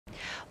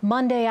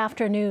Monday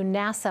afternoon,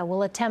 NASA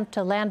will attempt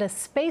to land a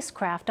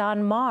spacecraft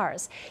on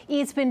Mars.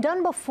 It's been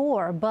done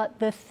before, but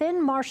the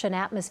thin Martian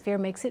atmosphere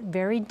makes it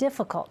very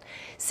difficult.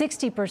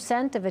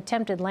 60% of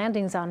attempted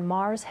landings on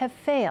Mars have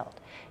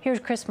failed. Here's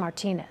Chris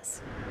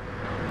Martinez.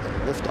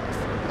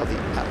 Liftoff of the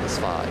Atlas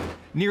V.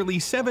 Nearly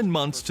 7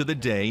 months to the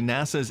day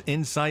NASA's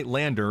InSight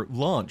lander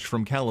launched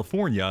from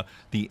California,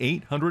 the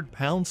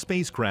 800-pound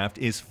spacecraft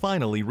is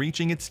finally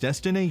reaching its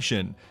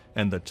destination,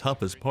 and the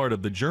toughest part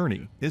of the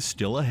journey is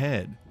still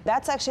ahead.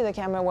 That's actually the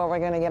camera where we're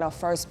going to get our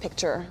first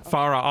picture.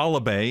 Farah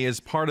Alabay is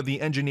part of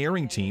the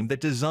engineering team that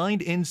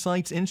designed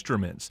InSight's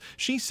instruments.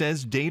 She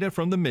says data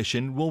from the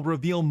mission will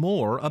reveal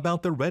more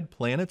about the red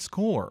planet's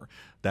core.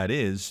 That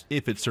is,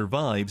 if it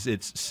survives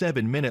its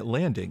 7-minute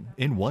landing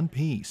in one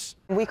piece.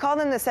 We call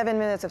them the 7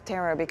 minutes of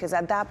terror because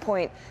at that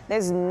point,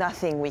 there's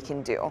nothing we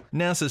can do.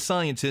 NASA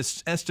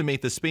scientists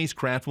estimate the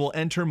spacecraft will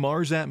enter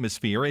Mars'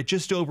 atmosphere at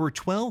just over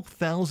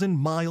 12,000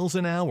 miles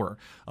an hour.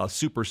 A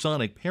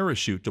supersonic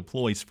parachute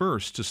deploys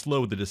first to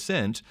slow the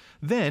descent.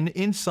 Then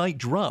InSight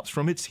drops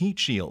from its heat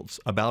shields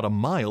about a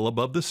mile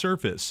above the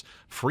surface,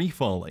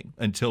 free-falling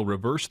until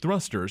reverse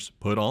thrusters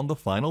put on the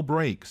final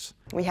brakes.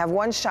 We have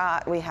one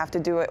shot, we have to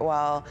do it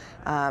well,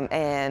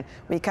 and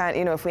we can't,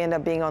 if we end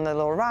up being on a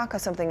little rock or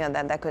something like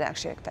that, that could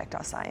actually affect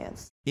our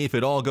science. If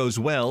it all goes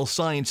well,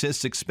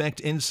 scientists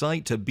expect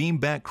InSight to beam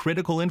back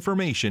critical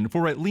information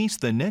for at least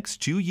the next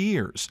 2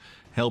 years,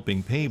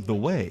 helping pave the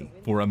way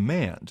for a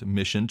manned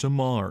mission to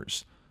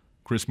Mars.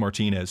 Chris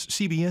Martinez,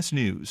 CBS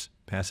News,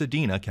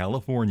 Pasadena,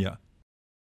 California.